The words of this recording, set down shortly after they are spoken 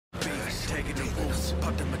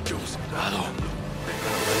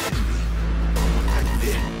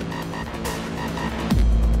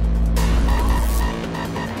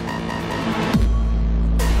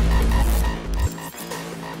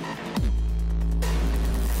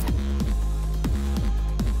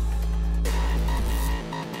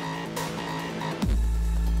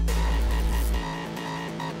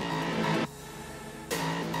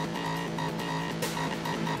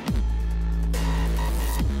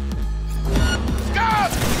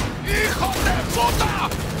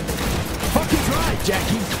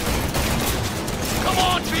Jackie. Come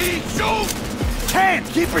on, B! Shoot! Hands!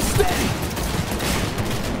 Keep her steady!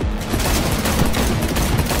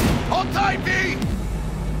 Hold tight, B!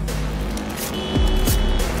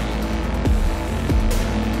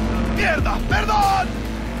 ¡Mierda! ¡Perdón!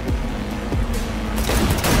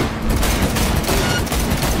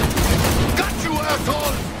 Got you,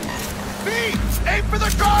 asshole! B! Aim for the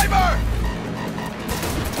driver!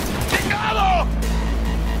 ¡Chingado!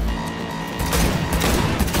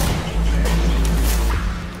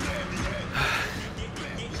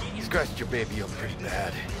 Scratched your baby up pretty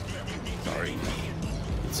bad. Sorry.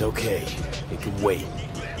 It's okay. It can wait.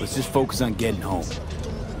 Let's just focus on getting home.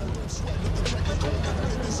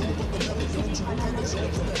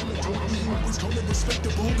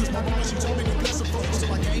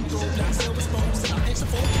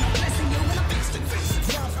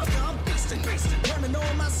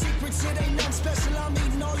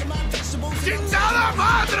 ¡Chingada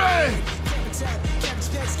madre!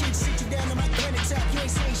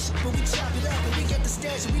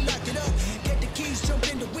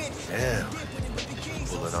 Damn.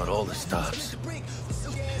 Pulling out all the stops.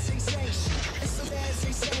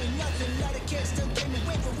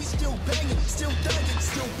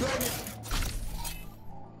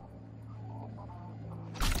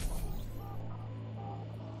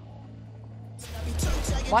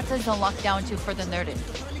 Watson's on lockdown to further Nerden.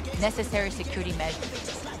 Necessary security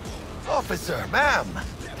measures. Officer, ma'am.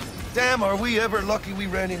 Damn, are we ever lucky we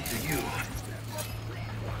ran into you.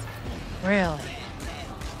 Really?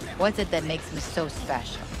 What's it that makes me so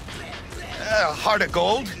special? Heart of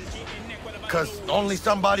gold? Because only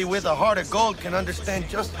somebody with a heart of gold can understand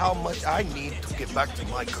just how much I need to get back to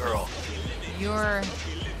my girl. Your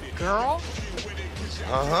girl?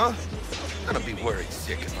 Uh-huh. I'm gonna be worried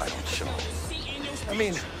sick if I don't show. I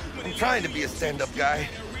mean, I'm trying to be a stand-up guy.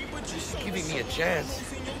 Just giving me a chance.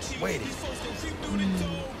 Waiting.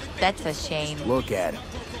 That's a shame. Look at him.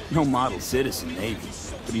 No model citizen, maybe,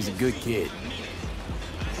 but he's a good kid.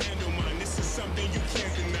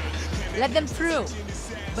 Let them through.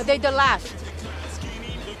 But they're the last.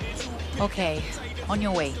 Okay, on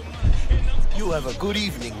your way. You have a good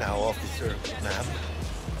evening now, officer, ma'am.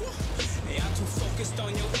 I'm too focused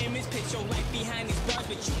on your image, put your life behind these bars,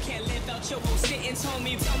 but you can't live out your whole sentence,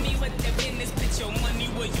 homie. Tell me what the business, put your money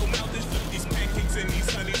where your mouth is, flip these pancakes and these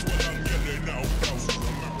honeys when I'm getting out.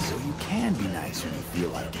 So you can be nice when you feel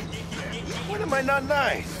like it. When am I not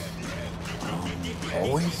nice?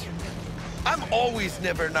 Always? I'm always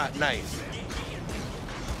never not nice.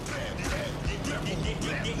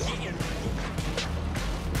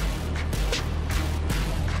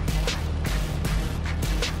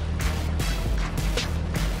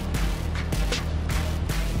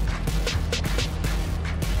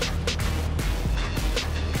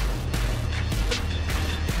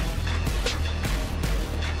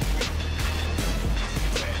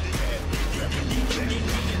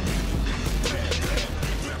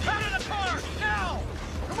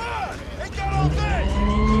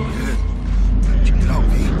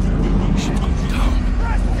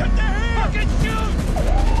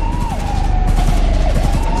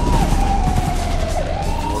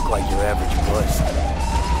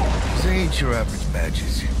 Your average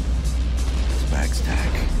badges. Spax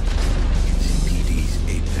tac. CPD's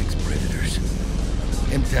apex predators.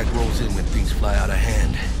 MTAC rolls in when things fly out of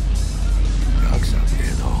hand. Dogs out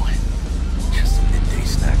there, though. Just a midday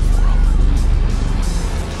snack for them.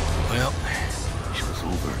 Well, show's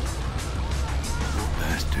over. Poor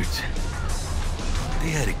bastards. They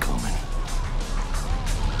had it coming.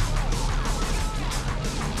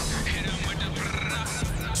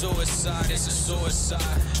 Suicide, it's a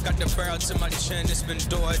suicide. Got the barrel to my chin, it's been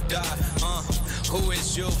do or die. Who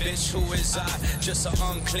is you, bitch? Who is I? Just an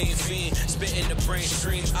unclean fiend, spitting the brain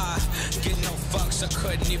stream. I get no fucks, I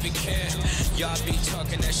couldn't even care. Y'all be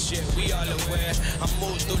talking that shit, we all aware. I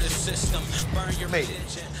move through the system, burn your Made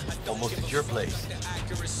it. Almost at your place.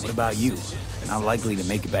 What about you? Not likely to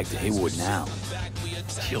make it back to Heywood now.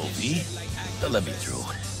 Kill V? They'll let me through.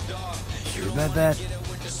 Sure about that?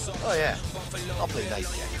 Oh yeah. I'll play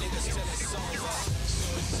nice, Jack.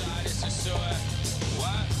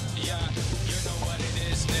 yeah, you know what it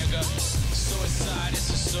is, nigga. Suicide is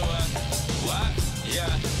a sewer. What?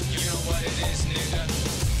 Yeah, you know what it is, nigga.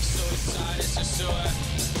 Suicide is a sewer.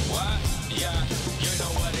 What? Yeah, you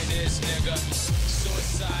know what it is, nigga.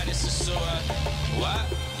 Suicide is a sewer. What?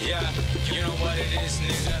 Yeah, you know what it is,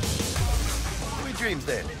 nigga. Sweet dreams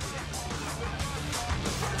then.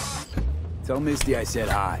 Tell Misty I said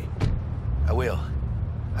hi. I will.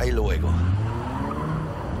 Ahí luego.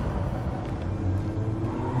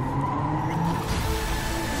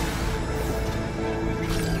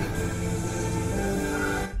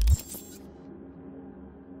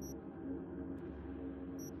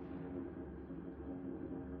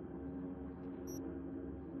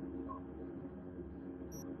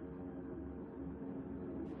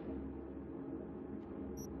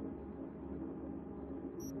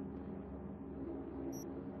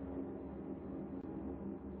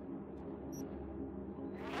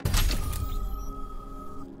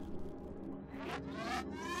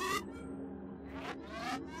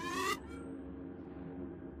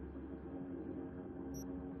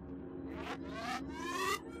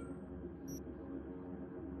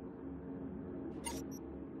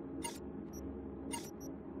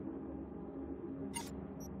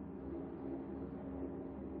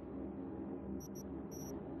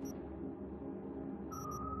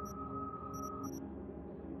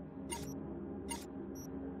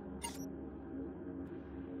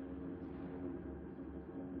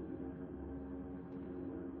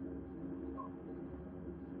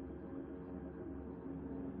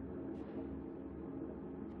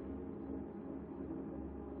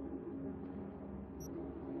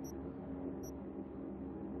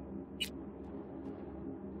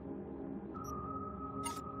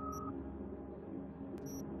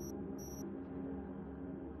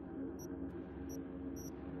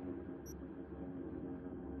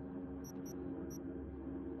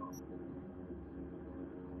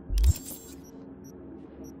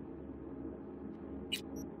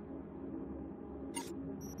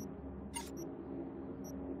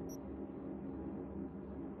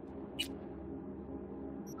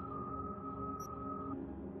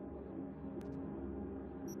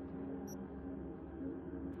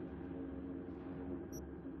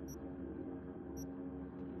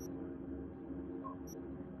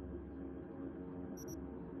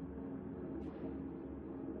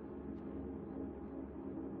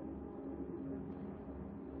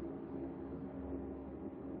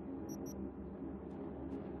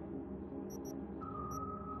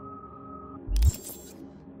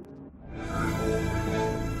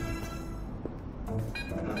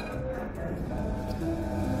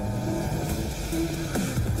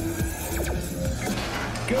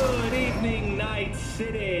 Good evening, Night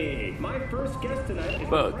City. My first guest tonight is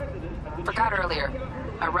Bug. the president of the Forgot earlier.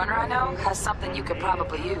 A runner I know has something you could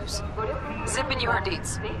probably use. Zip in your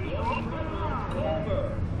deeds.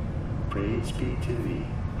 Clover. Praise be to thee,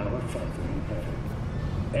 our Father in heaven.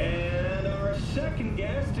 And our second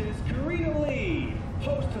guest is Karina Lee,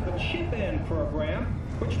 host of the Chip In program,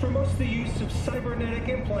 which promotes the use of cybernetic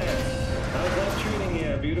implants. How's that treating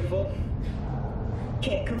you, beautiful?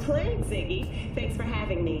 Can't complain, Ziggy. Thanks for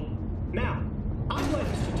having me. Now, I'd like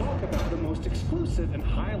us to talk about the most exclusive and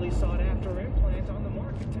highly sought-after implant on the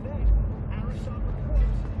market today,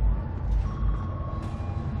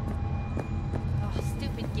 Oh,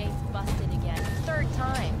 stupid gate's busted again. Third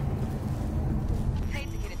time.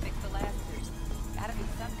 Paid to get it fixed the last years. Gotta be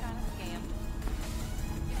some kind of scam.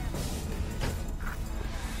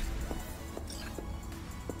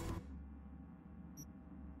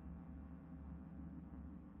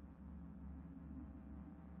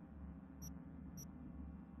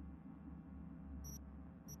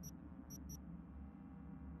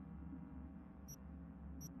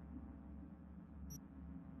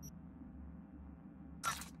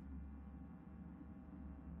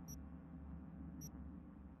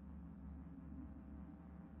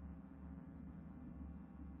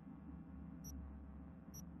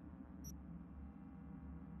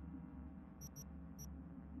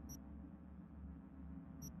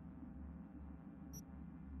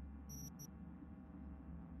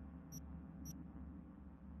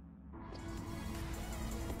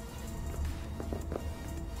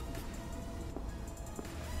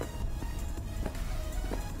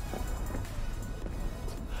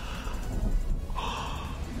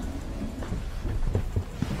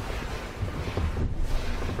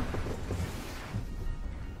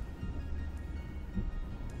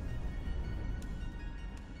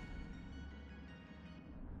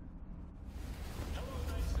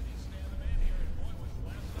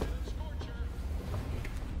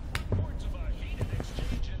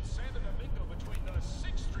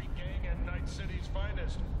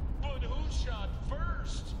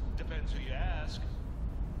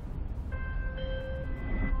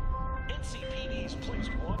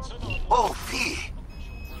 Oh, V.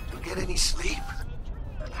 You get any sleep?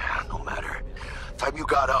 No matter. Time you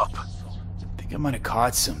got up. I think I might have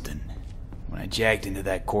caught something when I jacked into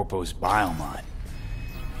that Corpo's biomod.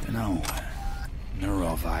 Dunno,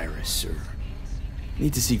 neurovirus or...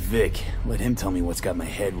 Need to see Vic. Let him tell me what's got my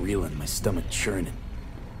head reeling, my stomach churning.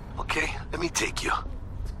 Okay, let me take you.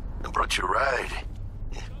 I brought you a ride.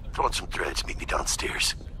 Throw on some threads, meet me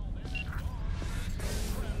downstairs.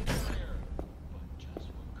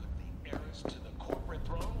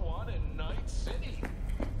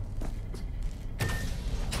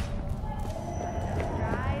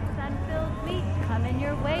 Dry, sun-filled week coming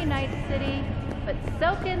your way, Night City. But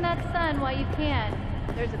soak in that sun while you can.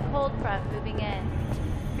 There's a cold front moving in.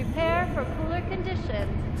 Prepare for cooler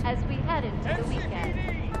conditions as we head into the weekend.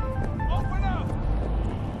 Open up!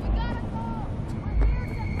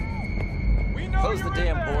 We know Close the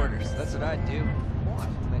damn borders. That's what I do.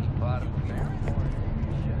 Many bottom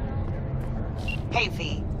Hey,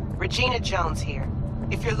 V. Regina Jones here.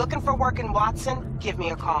 If you're looking for work in Watson, give me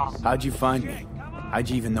a call. How'd you find me? How'd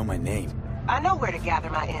you even know my name? I know where to gather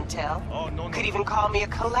my intel. Could even call me a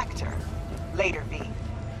collector. Later, V.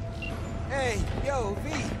 Hey, yo, V.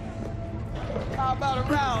 How about a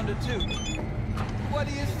round or two? What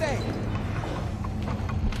do you say?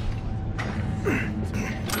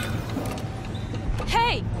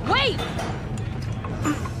 Hey, wait!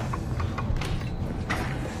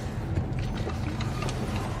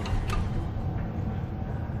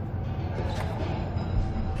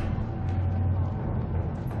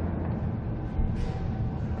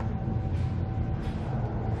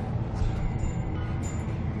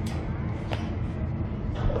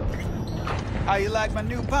 How you like my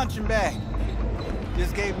new punching bag?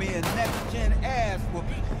 Just gave me a next-gen ass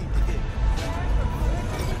whooping.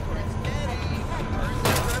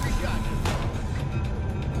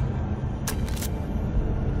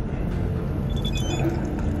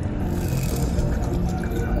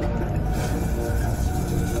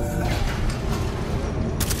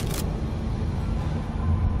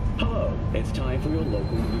 Hello, it's time for your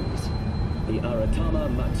local news. The Aratama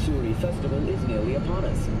Matsuri Festival is nearly upon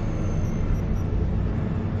us.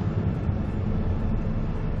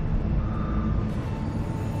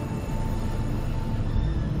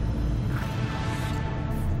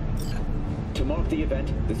 To mark the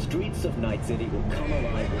event, the streets of Night City will come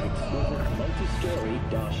alive with exquisite multi-story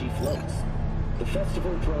dashi floats. The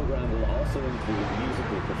festival program will also include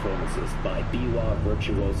musical performances by biwa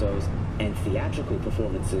virtuosos and theatrical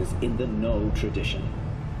performances in the No tradition.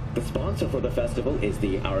 The sponsor for the festival is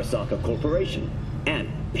the Arasaka Corporation,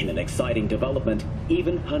 and in an exciting development,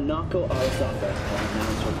 even Hanako Arasaka has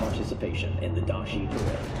announced her participation in the dashi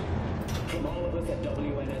parade. From all of us at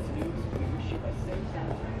WNS News, we wish you a safe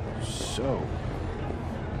Saturday. So...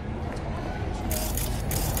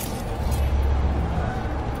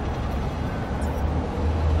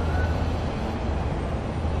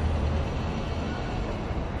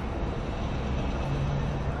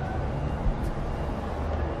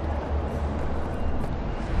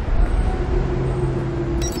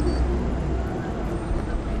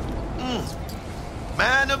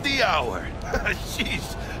 Man of the hour.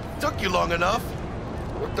 Jeez, took you long enough.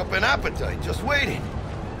 Worked up an appetite just waiting.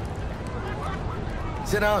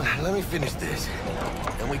 Sit down, let me finish this.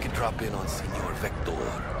 Then we can drop in on Senor Vector.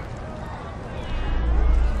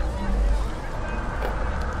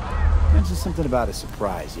 Mentioned something about a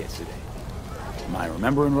surprise yesterday. Am I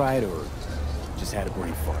remembering right, or just had a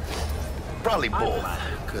brain fart? Probably both,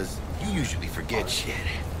 because you usually forget shit.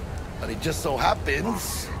 But it just so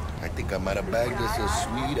happens, I think I might have bagged us a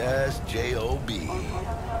sweet-ass J.O.B.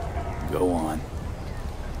 Go on.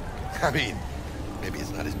 I mean, maybe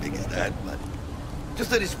it's not as big as that, but...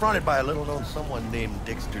 just that it's fronted by a little-known someone named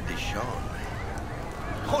Dexter Deshawn.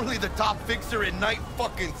 Only the top fixer in Night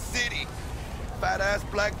fucking City. Fat-ass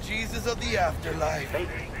black Jesus of the afterlife.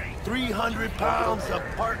 300 pounds of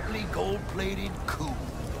partly gold-plated cool.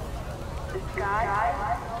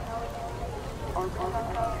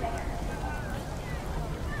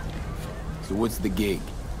 So what's the gig?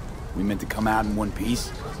 We meant to come out in one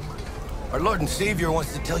piece? Our Lord and Savior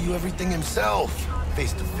wants to tell you everything himself,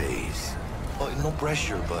 face to face. Oh, no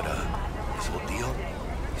pressure, but this whole deal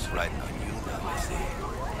is riding on you now, I say.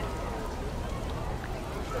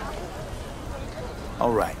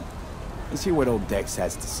 All right. Let's hear what old Dex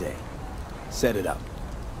has to say. Set it up.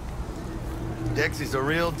 Dex is a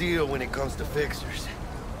real deal when it comes to fixers.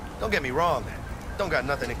 Don't get me wrong. Don't got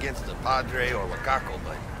nothing against the Padre or Wakako,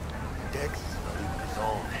 but Dex is a league of his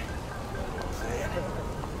own. You know what I'm saying?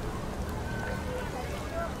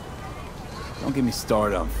 Don't get me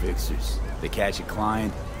started on fixers. They catch a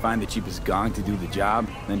client, find the cheapest gong to do the job,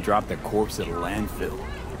 then drop their corpse at a landfill.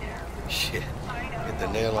 Shit. Hit the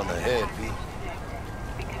nail on the head, V.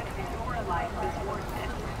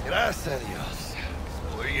 Gracias a Dios.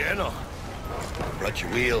 Muy lleno. Brought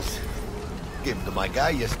your wheels. Gave them to my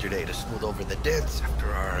guy yesterday to smooth over the dents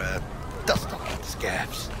after our, dust off the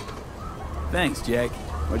scabs. Thanks, Jack.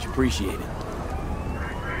 Much appreciated.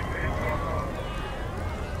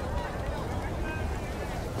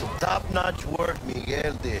 Top-notch work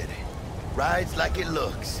Miguel did. Rides like it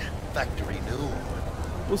looks. Factory new.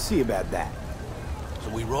 We'll see about that.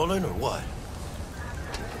 So we rolling or what?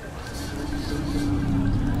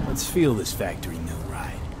 Let's feel this factory new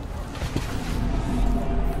ride.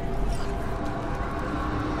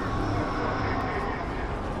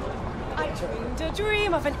 I dreamed a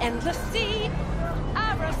dream of an endless sea.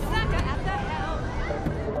 Arasaka at the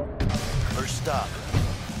helm. First stop.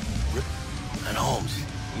 Rip and Holmes.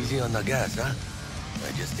 Easy on the gas, huh?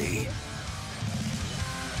 I just ate.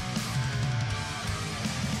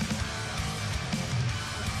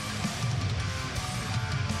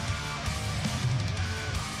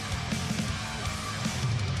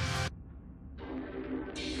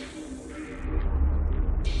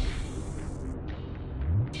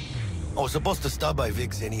 I was supposed to stop by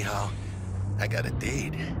Vic's anyhow. I got a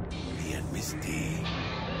date. Me and Miss D.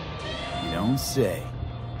 You don't say.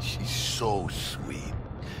 She's so sweet.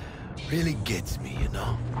 Really gets me, you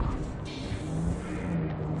know?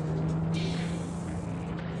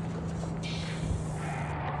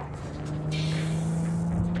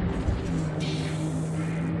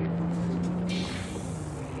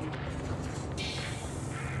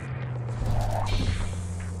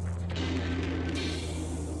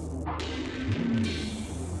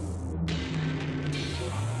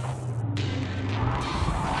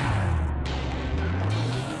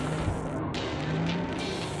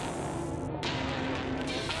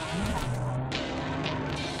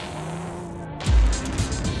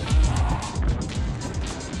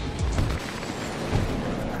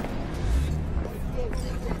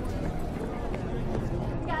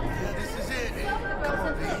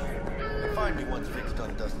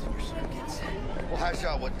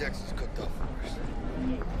 What Dexter's cooked up for us.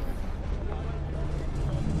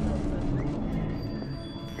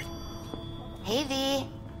 Hey, V.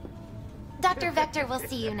 Dr. Vector will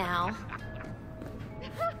see you now.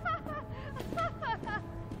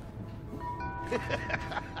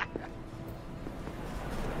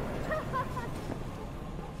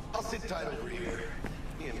 I'll sit tight over here.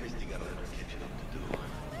 Me and Misty got a little catching up to do.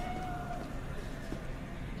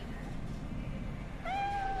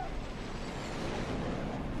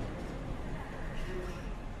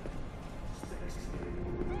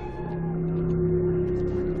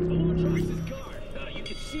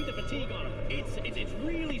 It's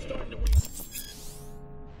really starting to...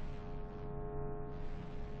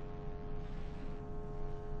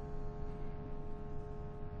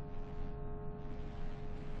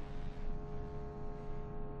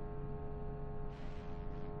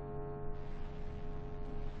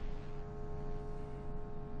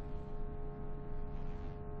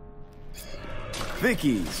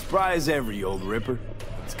 Vicky, spry as ever, you old ripper.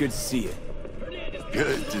 It's good to see you.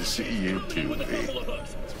 Good to see you too, V.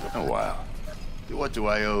 It's been a while. What do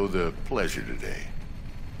I owe the pleasure today?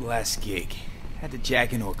 Last gig. Had to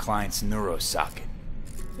jack into a client's neuro socket.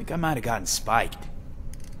 Think I might have gotten spiked.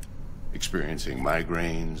 Experiencing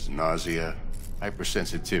migraines, nausea,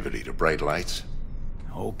 hypersensitivity to bright lights?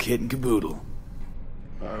 Whole kit and caboodle.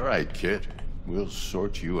 All right, kid. We'll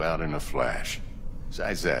sort you out in a flash.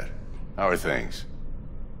 Besides that, how are things?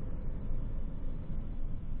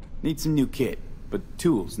 Need some new kit, but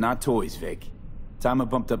tools, not toys, Vic. Time I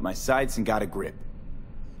bumped up my sights and got a grip.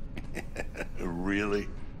 Really?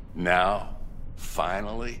 Now?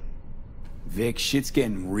 Finally? Vic, shit's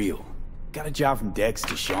getting real. Got a job from Dex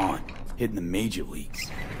to Sean, hitting the major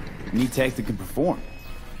leagues. Need tech that can perform.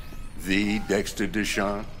 The Dexter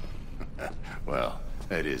Deshawn? Well,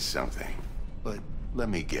 that is something. But let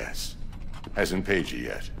me guess. Hasn't paid you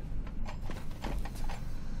yet.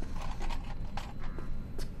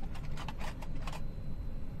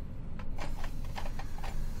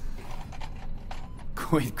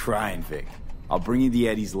 Quit crying, Vic. I'll bring you the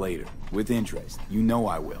eddies later, with interest. You know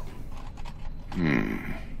I will.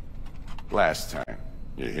 Last time.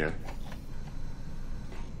 You hear?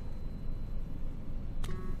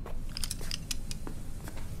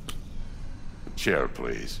 Chair,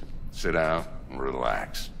 please. Sit down and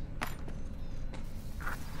relax.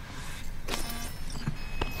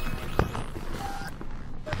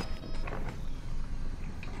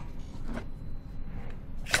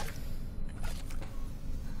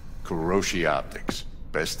 Kuroshi optics.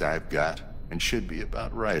 Best I've got, and should be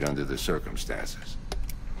about right under the circumstances.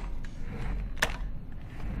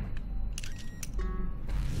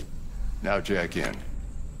 Now jack in.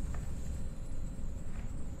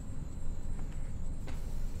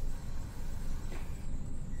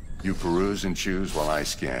 You peruse and choose while I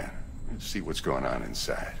scan. Let's see what's going on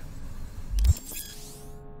inside.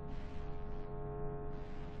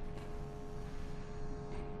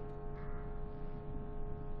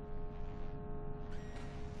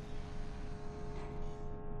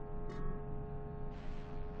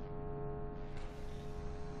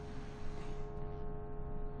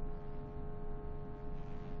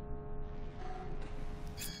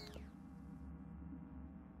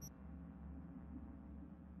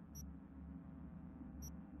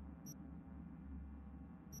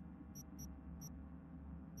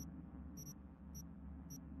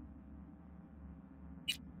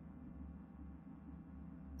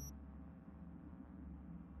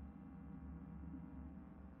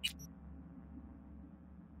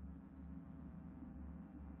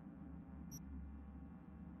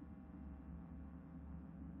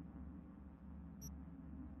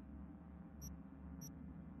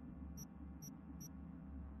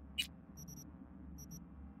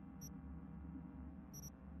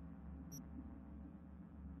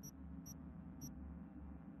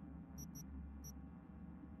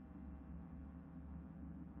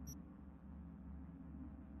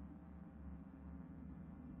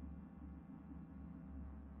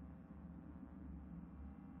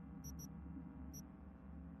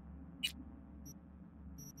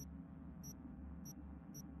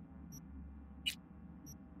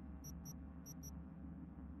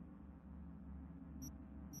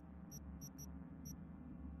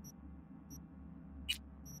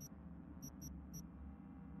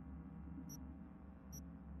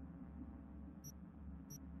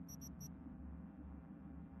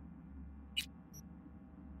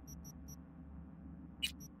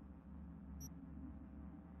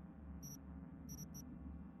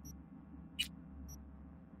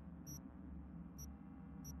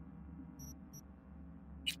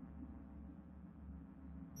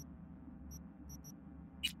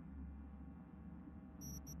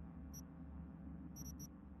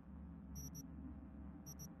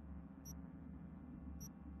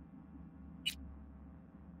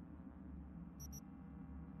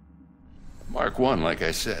 Mark 1, like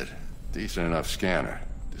I said. Decent enough scanner.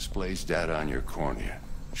 Displays data on your cornea.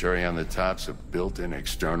 Cherry on the top's a built-in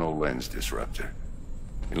external lens disruptor.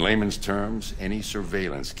 In layman's terms, any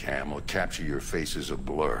surveillance cam will capture your face as a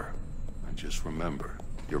blur. And just remember,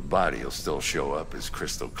 your body will still show up as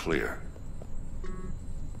crystal clear.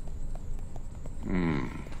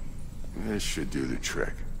 This should do the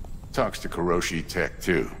trick. Talks to Kuroshi Tech,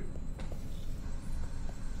 too.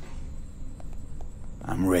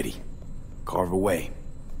 I'm ready. Carve away.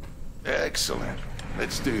 Excellent.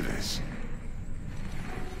 Let's do this.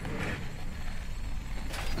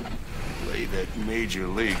 Lay that major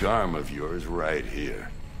league arm of yours right here.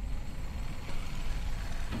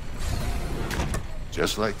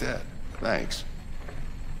 Just like that. Thanks.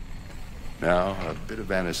 Now, a bit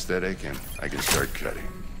of anesthetic and I can start cutting.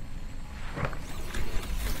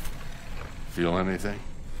 Feel anything?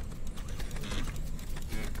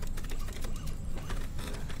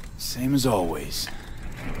 Same as always.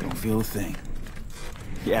 Don't feel a thing.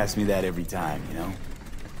 You ask me that every time, you know?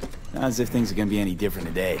 Not as if things are gonna be any different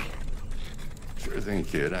today. Sure thing,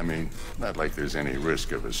 kid. I mean, not like there's any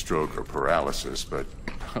risk of a stroke or paralysis, but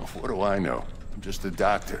what do I know? I'm just a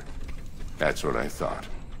doctor. That's what I thought.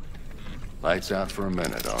 Lights out for a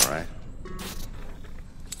minute, all right?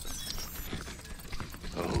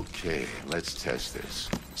 Okay, let's test this.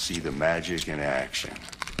 See the magic in action.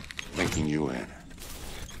 Linking you in.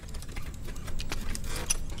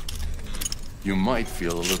 You might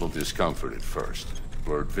feel a little discomfort at first.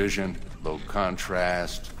 Blurred vision, low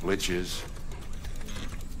contrast, glitches.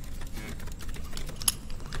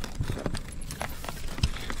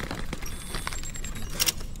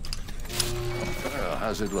 Well,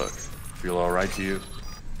 how's it look? Feel all right to you?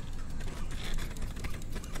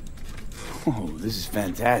 Oh, this is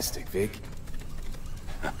fantastic, Vic.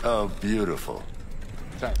 Oh, beautiful.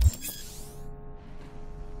 Time.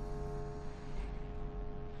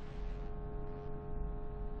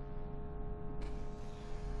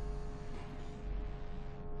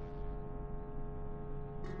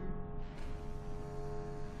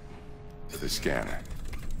 The scanner.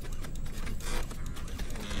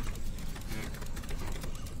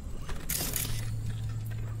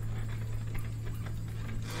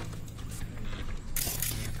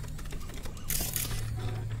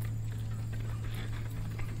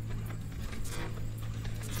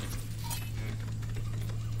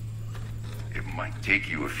 take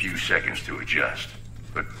you a few seconds to adjust.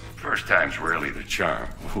 But first time's rarely the charm,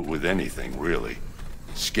 with anything, really.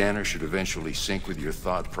 Scanner should eventually sync with your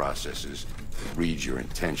thought processes, and read your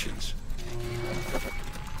intentions.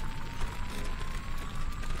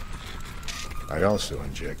 I also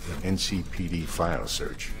inject an NCPD file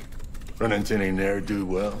search. Run into any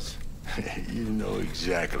ne'er-do-wells? You know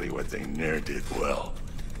exactly what they ne'er did well.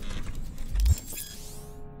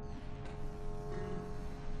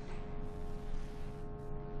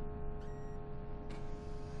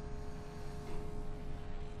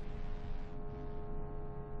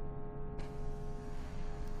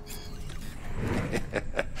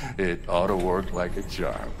 It ought to work like a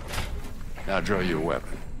charm. Now draw your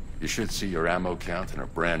weapon. You should see your ammo count in a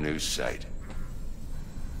brand new sight.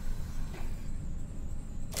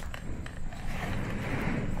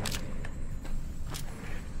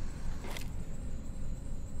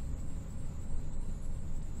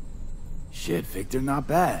 Shit, Victor, not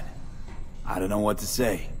bad. I don't know what to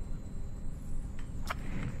say.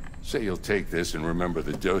 Say you'll take this and remember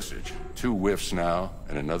the dosage. 2 whiffs now,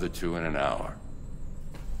 and another 2 in an hour.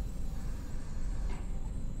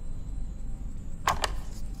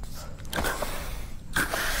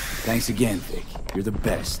 Thanks again, Vic. You're the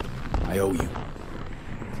best. I owe you.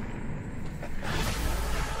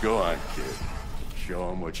 Go on, kid. Show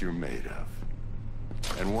them what you're made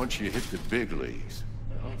of. And once you hit the big leagues,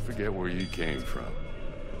 don't forget where you came from.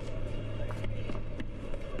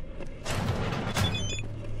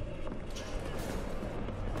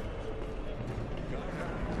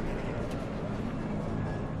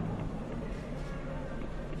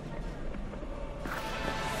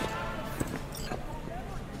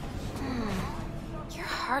 Your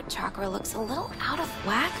heart chakra looks a little out of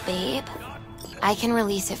whack, babe. I can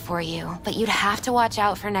release it for you, but you'd have to watch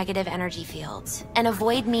out for negative energy fields and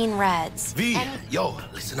avoid mean reds. V, yo,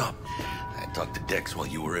 listen up. I talked to Dex while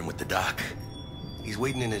you were in with the doc. He's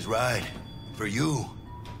waiting in his ride. For you.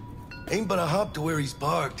 Ain't but a hop to where he's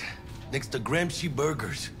parked. Next to Gramsci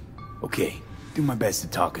Burgers. Okay, do my best to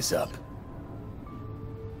talk us up.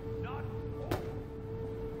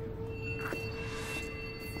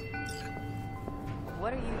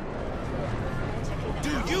 What are you...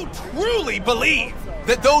 Do you truly believe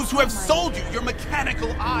that those who have sold you your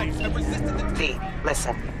mechanical eyes have resisted the... V,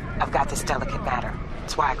 listen. I've got this delicate matter.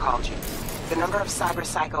 That's why I called you. The number of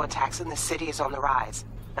cyber-psycho attacks in the city is on the rise.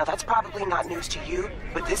 Now that's probably not news to you,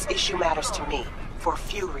 but this issue matters to me, for a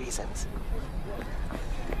few reasons.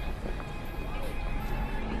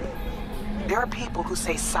 There are people who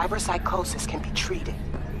say cyberpsychosis can be treated.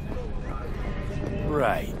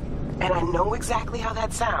 Right. And I know exactly how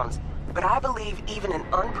that sounds, but I believe even an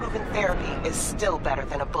unproven therapy is still better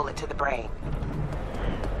than a bullet to the brain.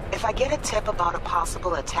 If I get a tip about a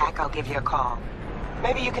possible attack, I'll give you a call.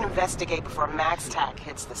 Maybe you can investigate before Max Tac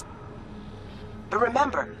hits this. But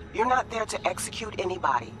remember, you're not there to execute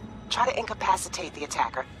anybody. Try to incapacitate the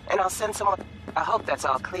attacker, and I'll send someone... I hope that's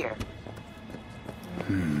all clear.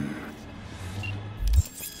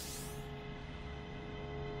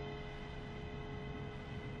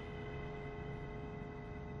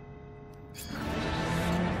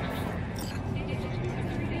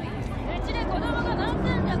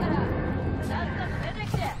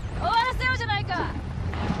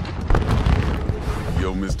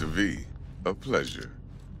 Yo, Mr. V, a pleasure.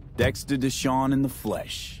 Dexter Deshawn in the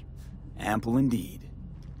flesh. Ample indeed.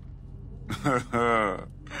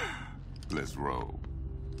 Let's roll.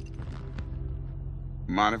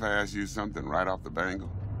 Mind if I ask you something right off the bangle?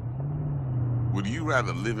 Would you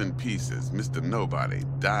rather live in pieces, Mr. Nobody,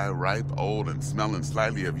 die ripe, old, and smelling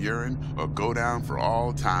slightly of urine, or go down for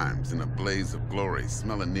all times in a blaze of glory,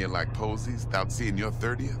 smelling near like posies, without seeing your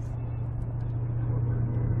 30th?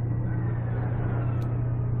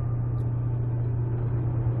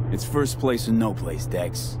 It's first place or no place,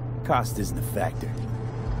 Dex. Cost isn't a factor.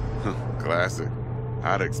 Classic.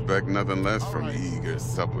 I'd expect nothing less from eager,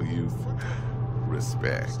 supple youth.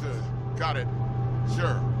 Respect. Understood. Got it.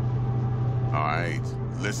 Sure. All right,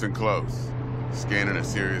 listen close. Scanning a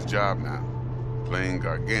serious job now. Playing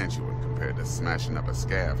gargantuan compared to smashing up a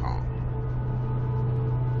scav home.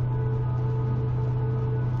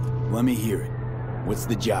 Let me hear it. What's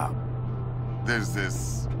the job? There's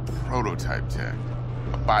this prototype tech.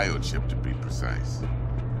 A biochip, to be precise.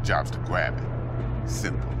 Job's to grab it.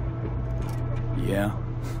 Simple. Yeah?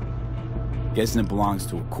 Guessing it belongs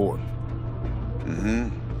to a corp. Mm-hmm.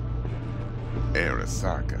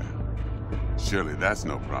 Arasaka. Surely that's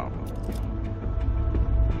no problem.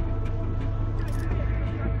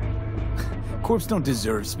 Corps don't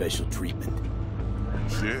deserve special treatment.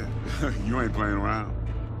 Shit, you ain't playing around.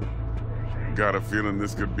 Got a feeling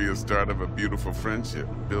this could be a start of a beautiful friendship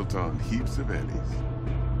built on heaps of eddies.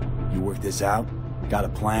 You work this out? Got a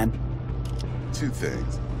plan? Two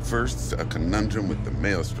things. First, a conundrum with the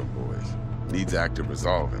Maelstrom boys. Needs active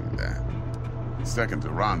resolving that. Second, a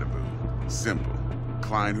rendezvous. Simple.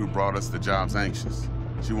 Client who brought us the job's anxious.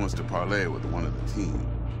 She wants to parlay with one of the team.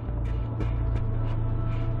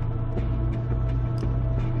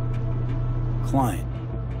 Client?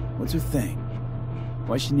 What's her thing?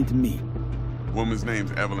 Why she need to meet? Woman's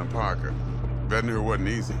name's Evelyn Parker. Betting her wasn't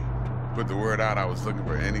easy. Put the word out I was looking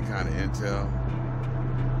for any kind of intel.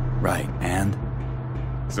 Right, and?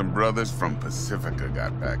 Some brothers from Pacifica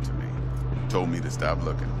got back to me. Told me to stop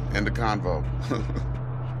looking. End of convo.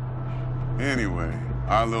 Anyway,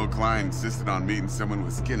 our little client insisted on meeting someone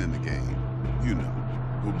with skin in the game. You know,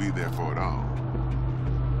 who'll be there for it all.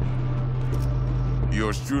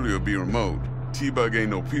 Yours truly will be remote. T-Bug ain't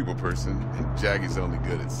no people person, and Jaggy's only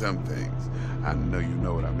good at some things. I know you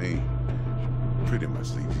know what I mean. Pretty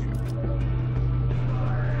much leaves you.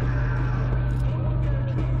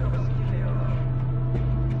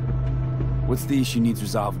 What's the issue needs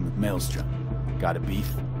resolving with Maelstrom? Got a beef?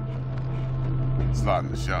 Slot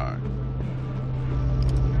in the shard.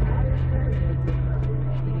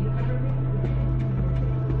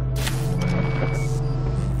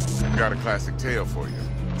 Got a classic tale for you.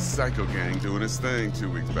 Psycho gang doing his thing 2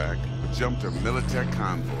 weeks back. Jumped a Militech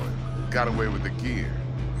convoy. Got away with the gear.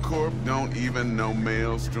 Corp don't even know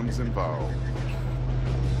Maelstrom's involved.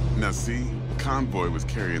 Now see, convoy was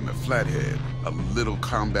carrying the Flathead, a little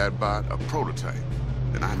combat bot, a prototype.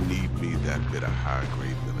 And I need me that bit of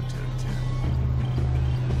high-grade military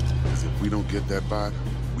tech. Because if we don't get that bot,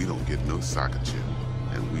 we don't get no soccer chip.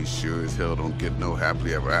 And we sure as hell don't get no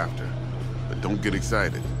happily ever after. But don't get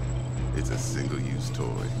excited. It's a single-use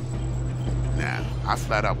toy. Now, I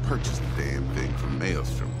flat out purchased the damn thing from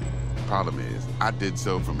Maelstrom. Problem is, I did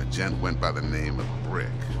so from a gent went by the name of Brick.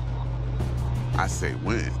 I say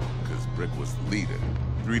when, because Brick was the leader.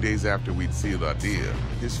 3 days after we'd sealed our deal,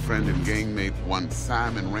 his friend and gangmate, one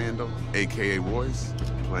Simon Randall, a.k.a. Royce,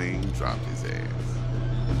 plain dropped his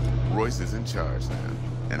ass. Royce is in charge now,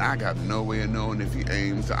 and I got no way of knowing if he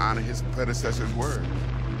aims to honor his predecessor's word.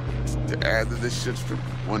 To add to this shitstorm,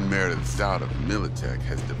 one Meredith out of Militech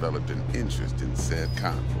has developed an interest in said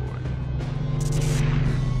convoy.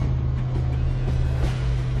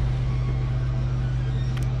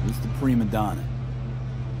 Who's the prima donna?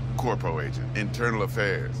 Corpo agent, internal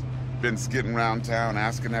affairs. Been skidding around town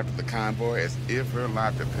asking after the convoy as if her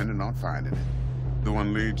life depended on finding it. The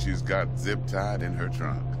one lead she's got zip-tied in her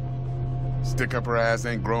trunk. Stick up her ass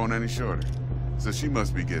ain't growing any shorter, so she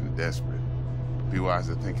must be getting desperate. Be wise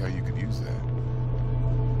to think how you could use that.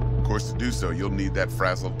 Of course, to do so, you'll need that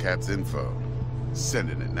frazzled cat's info.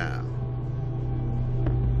 Sending it now.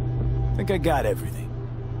 Think I got everything.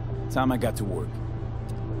 Time I got to work.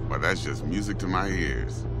 Well, that's just music to my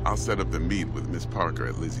ears. I'll set up the meet with Miss Parker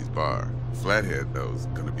at Lizzie's bar. Flathead, though's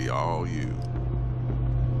gonna be all you.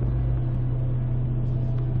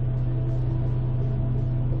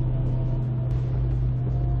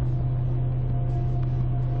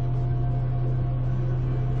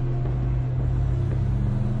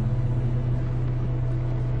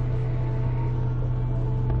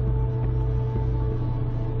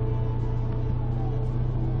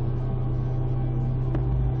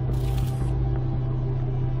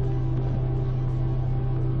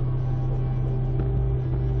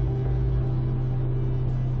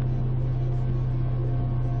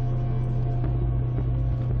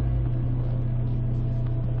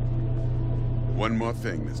 One more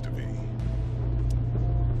thing, Mr. V.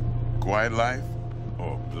 Quiet life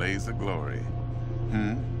or blaze of glory?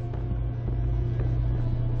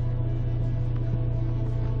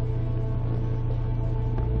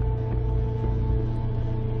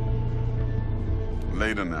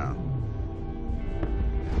 Later now.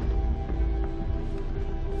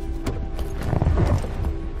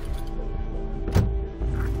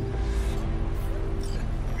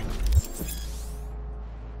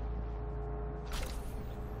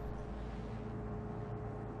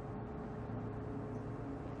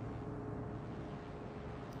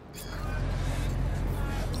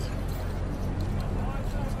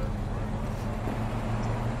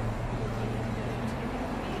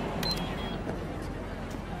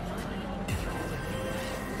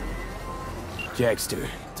 Dexter,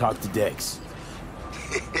 talk to Dex.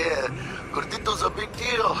 Yeah, Gordito's a big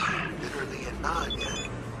deal. Literally a nug.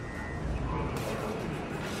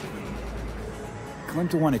 Claimed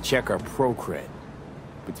to want to check our pro cred,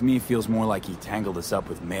 but to me it feels more like he tangled us up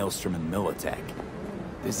with Maelstrom and Militech.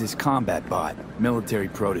 There's this combat bot, military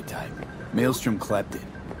prototype. Maelstrom clept it.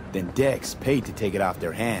 Then Dex paid to take it off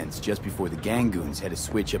their hands just before the gang-goons had a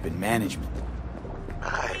switch up in management.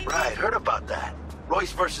 Right. Heard about that.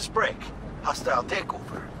 Royce versus Brick. Hostile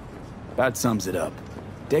takeover. About sums it up.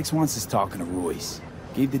 Dex wants us talking to Royce.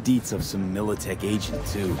 Gave the deets of some Militech agent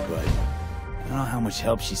too, but I don't know how much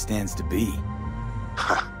help she stands to be.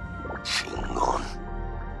 Chingon.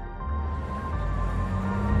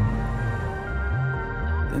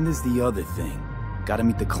 Then there's the other thing. Gotta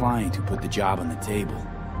meet the client who put the job on the table.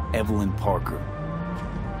 Evelyn Parker.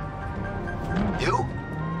 You?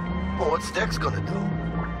 Well, what's Dex gonna do?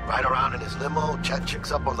 Ride around in his limo, chat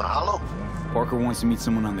chicks up on the hollow? Parker wants to meet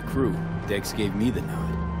someone on the crew. Dex gave me the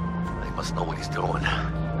nod. He must know what he's doing.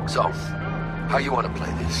 So, how you want to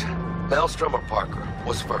play this? Maelstrom or Parker?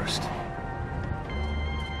 What's first?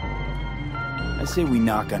 I say we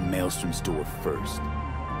knock on Maelstrom's door first.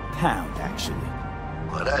 Pound, actually.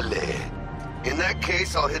 Orale. In that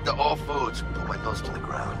case, I'll hit the all foods, put my nose to the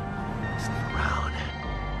ground. Sneak around.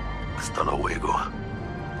 Hasta luego.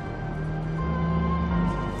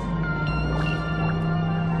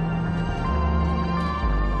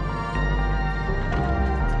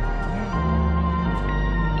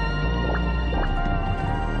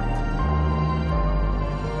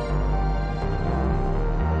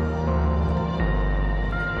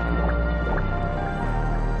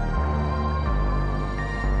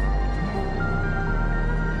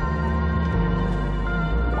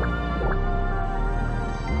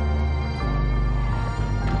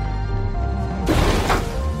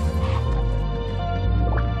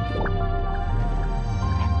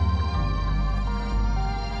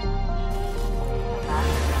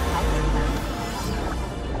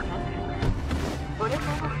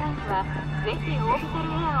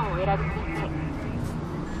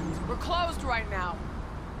 We're closed right now.